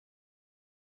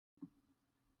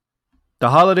The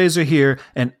holidays are here,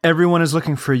 and everyone is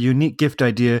looking for a unique gift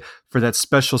idea for that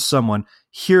special someone.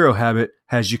 Hero Habit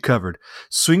has you covered.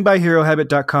 Swing by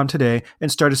HeroHabit.com today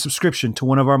and start a subscription to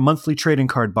one of our monthly trading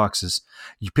card boxes.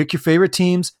 You pick your favorite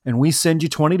teams, and we send you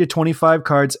 20 to 25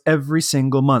 cards every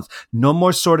single month. No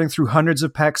more sorting through hundreds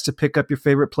of packs to pick up your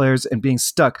favorite players and being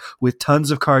stuck with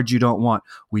tons of cards you don't want.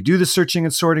 We do the searching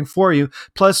and sorting for you,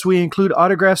 plus we include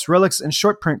autographs, relics, and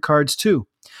short print cards too.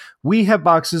 We have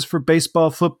boxes for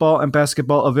baseball, football, and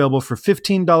basketball available for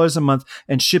 $15 a month,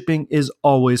 and shipping is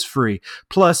always free.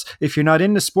 Plus, if you're not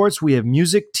into sports, we have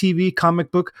music, TV,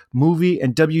 comic book, movie,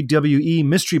 and WWE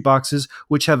mystery boxes,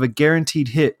 which have a guaranteed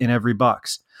hit in every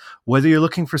box. Whether you're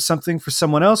looking for something for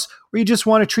someone else, or you just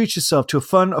want to treat yourself to a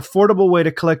fun, affordable way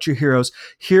to collect your heroes,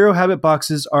 Hero Habit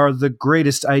boxes are the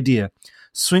greatest idea.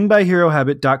 Swing by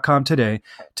HeroHabit.com today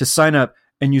to sign up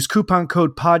and use coupon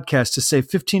code podcast to save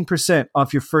 15%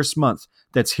 off your first month.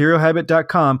 That's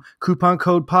HeroHabit.com, coupon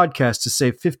code podcast to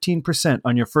save 15%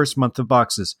 on your first month of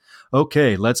boxes.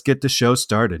 Okay, let's get the show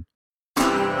started.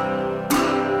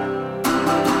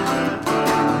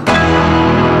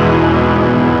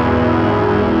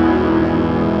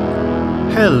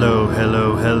 Hello,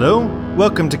 hello, hello.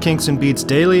 Welcome to Kinks and Beats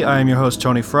Daily. I am your host,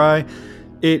 Tony Fry.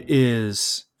 It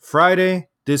is Friday.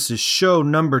 This is show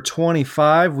number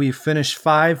 25. We've finished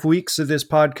 5 weeks of this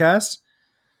podcast.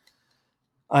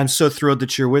 I'm so thrilled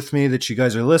that you're with me, that you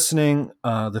guys are listening.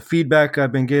 The feedback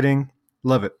I've been getting,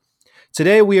 love it.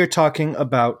 Today we are talking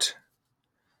about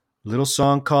a little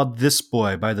song called This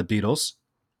Boy by the Beatles.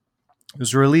 It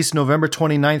was released November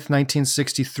 29th,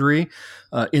 1963.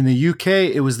 In the UK,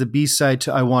 it was the B-side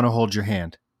to I Want to Hold Your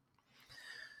Hand.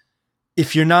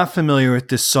 If you're not familiar with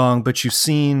this song, but you've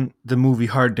seen the movie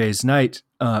Hard Day's Night,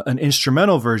 an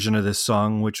instrumental version of this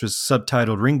song, which was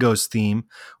subtitled Ringo's Theme,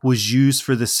 was used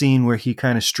for the scene where he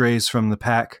kind of strays from the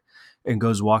pack and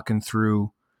goes walking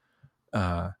through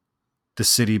the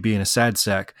city being a sad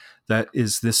sack. That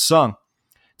is this song.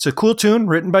 It's a cool tune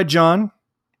written by John.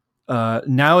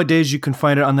 Nowadays, you can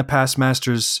find it on the Past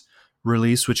Masters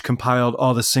release, which compiled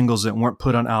all the singles that weren't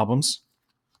put on albums.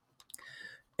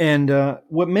 And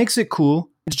what makes it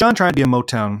cool is John trying to be a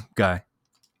Motown guy.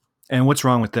 And what's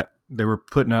wrong with that? They were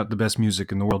putting out the best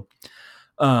music in the world.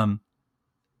 And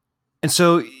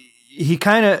so he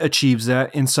kind of achieves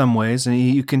that in some ways. And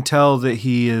you can tell that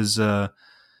he is, that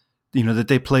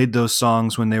they played those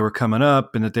songs when they were coming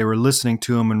up and that they were listening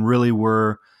to them and really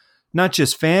were not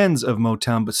just fans of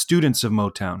Motown, but students of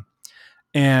Motown.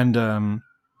 And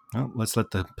let's let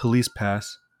the police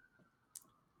pass.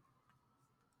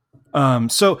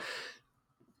 So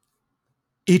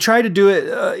he tried to do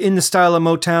it in the style of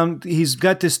Motown. He's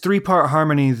got this 3-part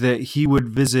harmony that he would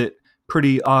visit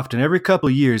pretty often. Every couple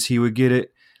of years, he would get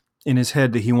it in his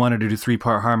head that he wanted to do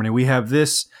 3-part harmony. We have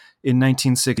this in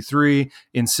 1963.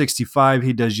 In 65,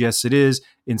 he does Yes It Is.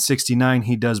 In 69,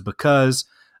 he does Because.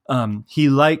 He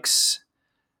likes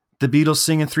the Beatles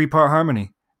singing 3-part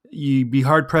harmony. You'd be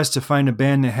hard-pressed to find a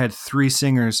band that had 3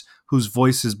 singers whose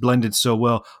voices blended so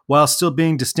well while still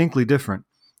being distinctly different.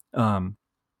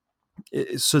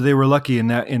 So they were lucky in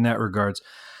that regards.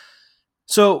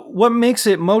 So what makes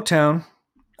it Motown,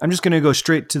 I'm just going to go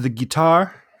straight to the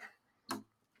guitar.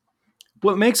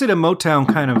 What makes it a Motown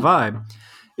kind of vibe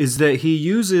is that he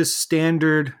uses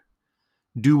standard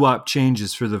doo-wop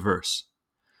changes for the verse.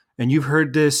 And you've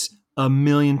heard this a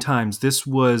million times. This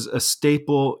was a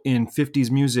staple in 50s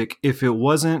music. If it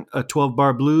wasn't a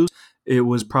 12-bar blues, it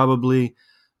was probably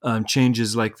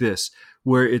changes like this,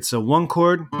 where it's a 1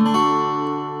 chord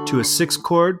to a 6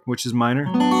 chord, which is minor,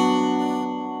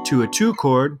 to a 2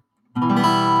 chord,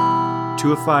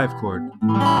 to a 5 chord.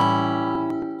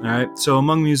 All right. So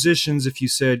among musicians, if you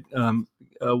said a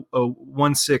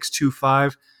 1 6 2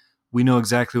 5, we know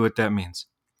exactly what that means.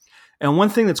 And one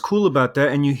thing that's cool about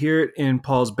that, and you hear it in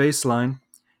Paul's bass line,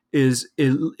 is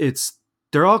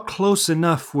they're all close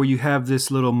enough where you have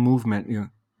this little movement.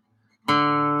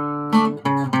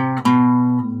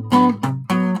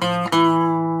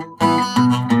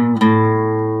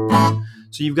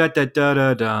 So you've got that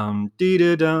da-da-dum,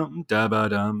 dee-da-dum,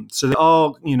 da-ba-dum. So they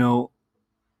all,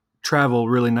 travel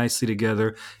really nicely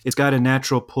together. It's got a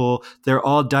natural pull. They're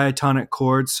all diatonic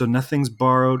chords, so nothing's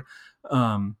borrowed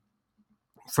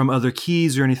from other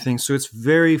keys or anything. So it's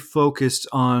very focused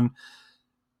on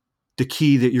the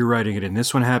key that you're writing it in.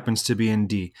 This one happens to be in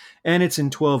D. And it's in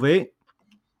 12/8.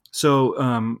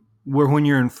 So where when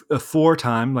you're in a 4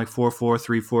 time, like 4/4,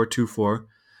 3/4, 2/4,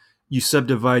 you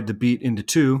subdivide the beat into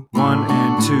 2, 1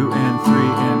 and 2 and 3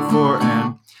 and 4.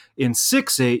 And in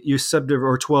 6/8, you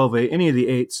or 12/8, any of the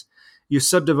 8s, you're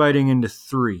subdividing into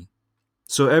 3.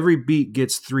 So every beat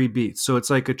gets 3 beats. So it's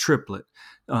like a triplet.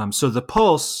 So the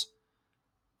pulse,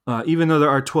 even though there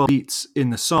are 12 beats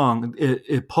in the song,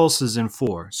 it pulses in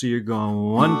 4. So you're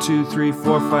going 1, 2, 3,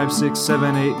 4, 5, 6,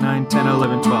 7, 8, 9, 10,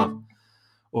 11, 12.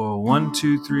 Or 1,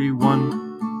 2, 3,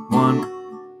 1, 1,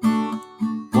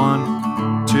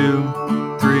 1, 2,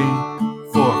 3,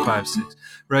 4, 5, 6.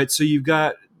 Right? So you've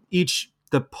got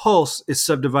the pulse is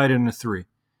subdivided into 3.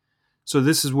 So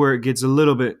this is where it gets a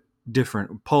little bit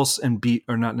different. Pulse and beat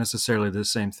are not necessarily the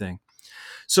same thing.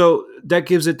 So that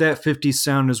gives it that 50s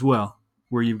sound as well,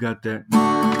 where you've got that.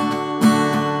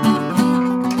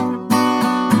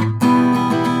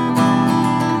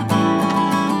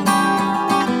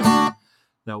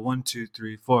 Now 1, 2,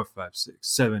 3, 4, 5, 6,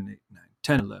 7, 8, 9,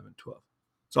 10, 11, 12.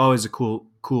 It's always a cool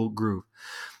groove.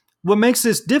 What makes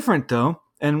this different, though,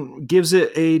 and gives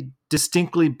it a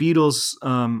distinctly Beatles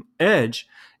edge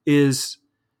is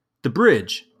the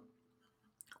bridge,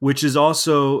 which is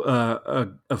also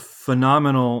a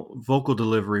phenomenal vocal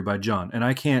delivery by John. And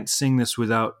I can't sing this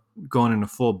without going in a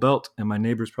full belt, and my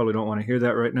neighbors probably don't want to hear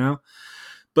that right now.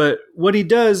 But what he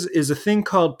does is a thing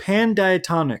called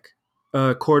pandiatonic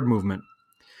chord movement.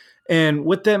 And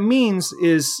what that means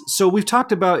is, so we've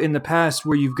talked about in the past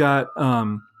where you've got,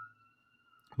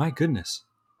 my goodness,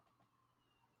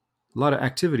 a lot of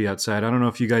activity outside. I don't know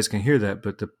if you guys can hear that,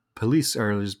 but the police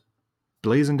are just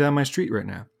blazing down my street right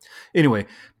now. Anyway,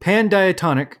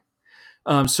 pandiatonic.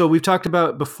 So we've talked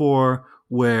about before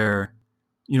where,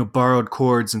 borrowed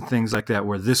chords and things like that,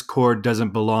 where this chord doesn't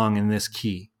belong in this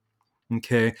key.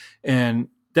 Okay. And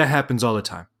that happens all the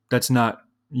time. That's not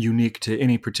unique to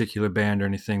any particular band or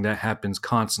anything. That happens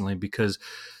constantly because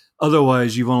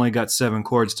otherwise you've only got 7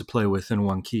 chords to play with in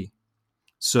one key.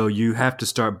 So you have to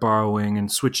start borrowing and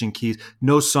switching keys.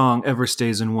 No song ever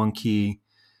stays in one key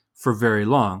for very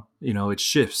long. It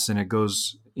shifts and it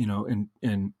goes,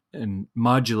 and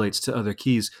modulates to other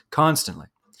keys constantly.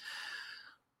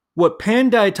 What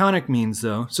pandiatonic means,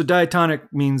 though, so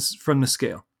diatonic means from the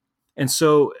scale. And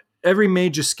so every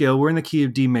major scale, we're in the key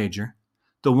of D major.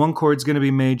 The 1 chord's going to be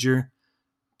major,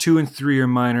 2 and 3 are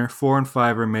minor, 4 and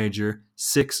 5 are major,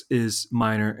 6 is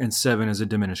minor, and 7 is a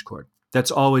diminished chord.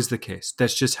 That's always the case.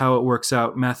 That's just how it works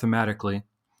out mathematically.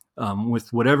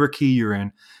 With whatever key you're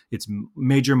in, it's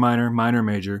major, minor, minor,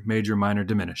 major, major, minor,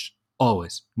 diminished.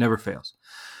 Always. Never fails.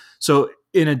 So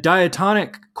in a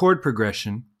diatonic chord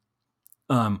progression,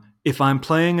 if I'm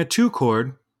playing a 2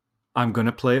 chord, I'm going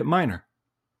to play it minor.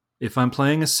 If I'm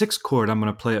playing a 6 chord, I'm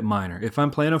going to play it minor. If I'm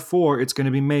playing a 4, it's going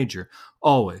to be major.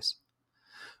 Always.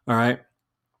 All right?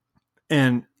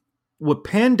 And what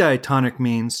pandiatonic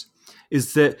means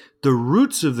is that the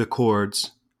roots of the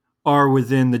chords are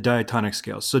within the diatonic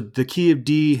scale. So the key of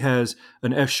D has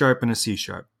an F sharp and a C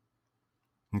sharp.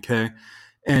 Okay?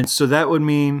 And so that would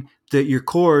mean that your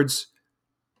chords,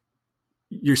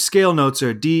 your scale notes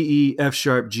are D, E, F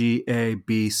sharp, G, A,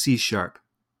 B, C sharp.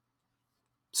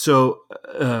 So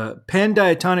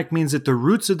pandiatonic means that the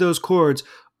roots of those chords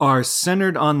are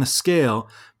centered on the scale,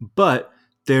 but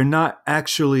they're not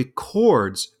actually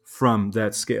chords from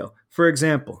that scale. For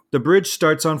example, the bridge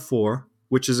starts on 4,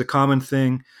 which is a common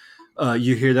thing.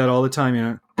 You hear that all the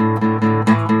time.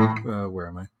 Where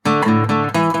am I?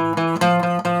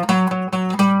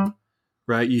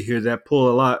 Right? You hear that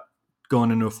pull a lot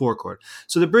going into a 4 chord.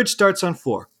 So the bridge starts on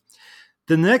 4.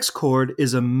 The next chord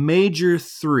is a major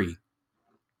 3.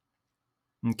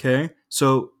 Okay,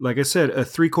 so like I said, a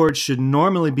 3 chord should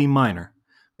normally be minor,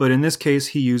 but in this case,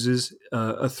 he uses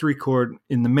a 3 chord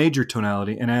in the major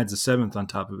tonality and adds a 7th on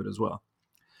top of it as well.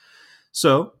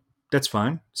 So that's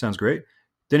fine, sounds great.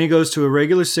 Then he goes to a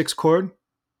regular 6 chord,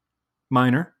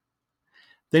 minor.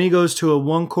 Then he goes to a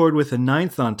 1 chord with a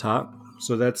 9th on top,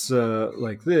 so that's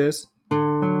like this.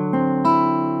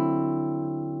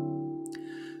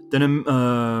 Then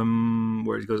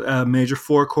where he goes, a major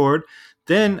 4 chord.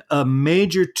 Then a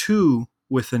major 2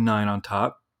 with a 9 on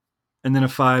top, and then a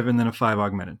 5, and then a 5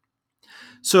 augmented.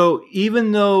 So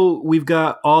even though we've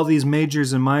got all these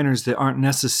majors and minors that aren't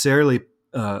necessarily,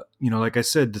 like I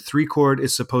said, the 3 chord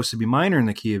is supposed to be minor in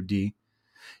the key of D,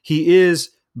 he is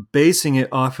basing it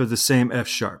off of the same F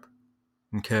sharp.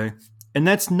 Okay? And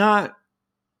that's not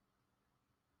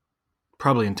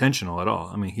probably intentional at all.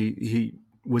 I mean, he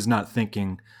was not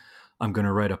thinking, I'm going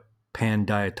to write a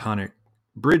pandiatonic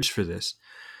bridge for this.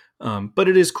 But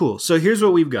it is cool. So here's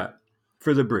what we've got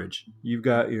for the bridge. You've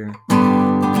got your...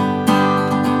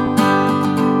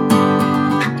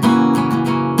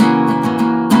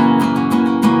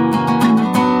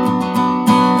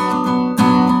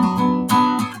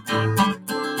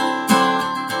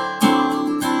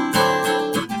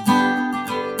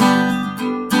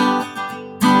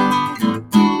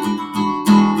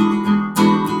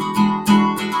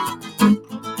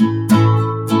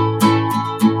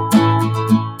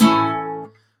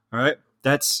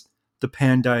 That's the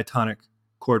pan-diatonic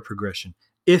chord progression.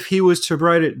 If he was to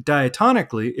write it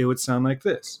diatonically, it would sound like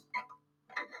this.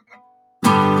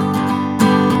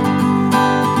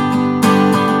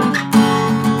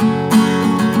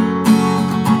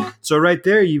 So right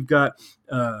there, you've got,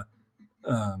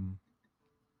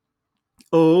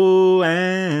 oh,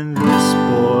 and this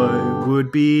boy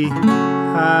would be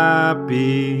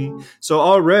happy. So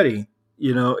already,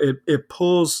 it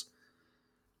pulls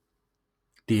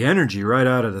the energy right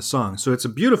out of the song. So it's a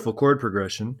beautiful chord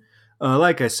progression.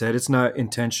 Like I said, it's not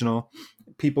intentional.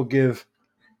 People give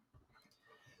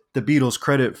the Beatles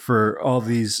credit for all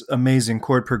these amazing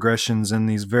chord progressions and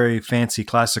these very fancy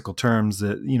classical terms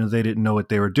that, they didn't know what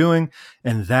they were doing.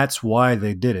 And that's why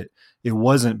they did it. It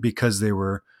wasn't because they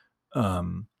were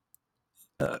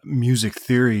music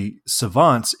theory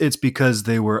savants. It's because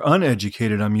they were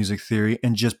uneducated on music theory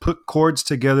and just put chords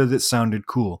together that sounded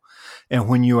cool. And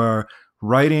when you are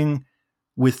writing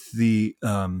with the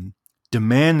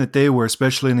demand that they were,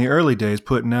 especially in the early days,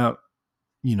 putting out,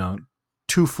 2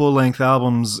 full-length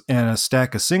albums and a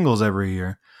stack of singles every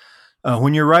year.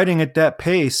 When you're writing at that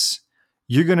pace,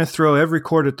 you're going to throw every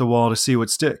chord at the wall to see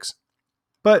what sticks.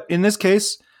 But in this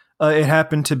case, it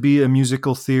happened to be a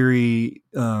musical theory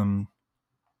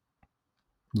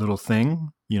little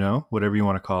thing, whatever you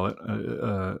want to call it,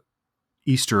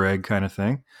 Easter egg kind of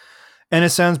thing. And it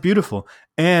sounds beautiful.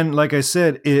 And like I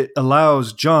said, it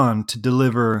allows John to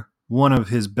deliver one of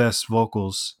his best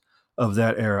vocals of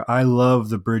that era. I love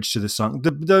the bridge to the song.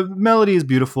 The melody is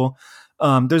beautiful.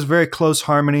 There's very close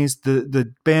harmonies.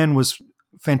 The band was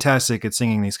fantastic at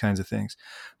singing these kinds of things.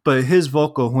 But his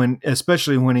vocal,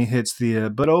 especially when he hits the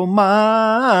but oh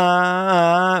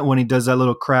my, when he does that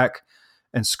little crack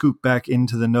and scoop back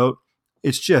into the note,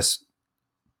 it's just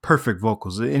perfect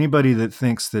vocals. Anybody that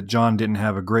thinks that John didn't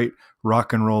have a great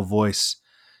rock and roll voice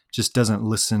just doesn't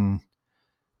listen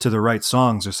to the right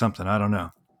songs or something. I don't know.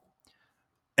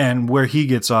 And where he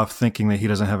gets off thinking that he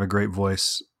doesn't have a great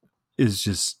voice is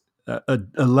just a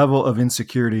level of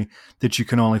insecurity that you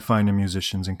can only find in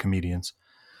musicians and comedians.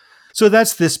 So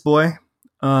that's this boy.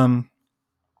 Find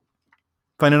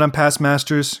it on Past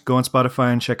Masters. Go on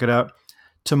Spotify and check it out.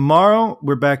 Tomorrow,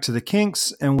 we're back to the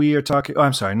Kinks, and we are talking... Oh,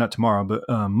 I'm sorry, not tomorrow, but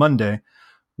Monday.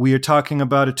 We are talking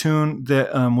about a tune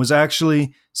that was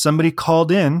actually... Somebody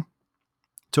called in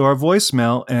to our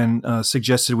voicemail and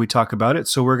suggested we talk about it.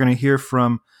 So we're going to hear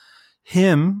from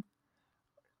him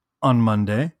on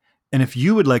Monday. And if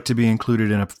you would like to be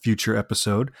included in a future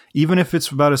episode, even if it's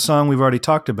about a song we've already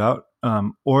talked about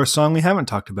or a song we haven't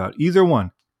talked about, either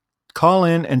one, call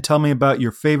in and tell me about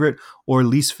your favorite or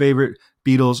least favorite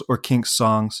Beatles or Kinks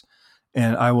songs,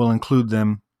 and I will include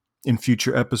them in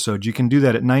future episodes. You can do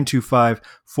that at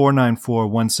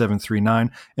 925-494-1739,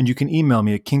 and you can email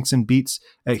me at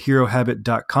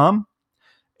kinksandbeats@herohabit.com.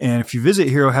 And if you visit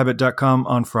herohabit.com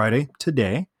on Friday,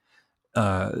 today,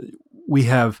 we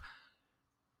have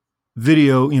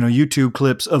video, YouTube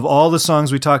clips of all the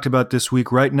songs we talked about this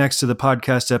week right next to the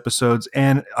podcast episodes.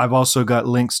 And I've also got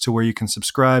links to where you can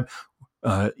subscribe,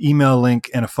 email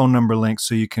link and a phone number link,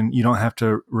 so you don't have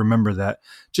to remember that.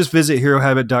 Just visit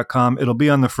herohabit.com. It'll be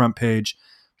on the front page,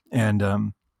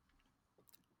 and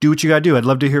do what you got to do. I'd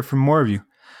love to hear from more of you.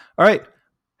 All right.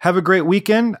 Have a great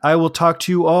weekend. I will talk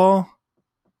to you all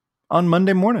on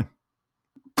Monday morning.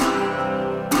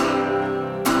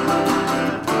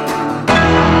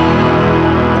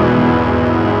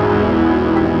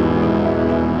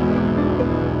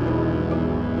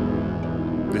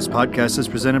 This podcast is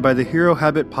presented by the Hero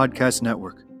Habit Podcast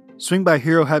Network. Swing by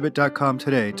HeroHabit.com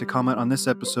today to comment on this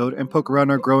episode and poke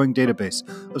around our growing database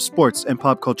of sports and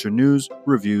pop culture news,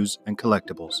 reviews, and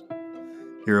collectibles.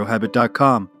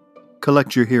 HeroHabit.com.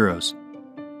 Collect your heroes.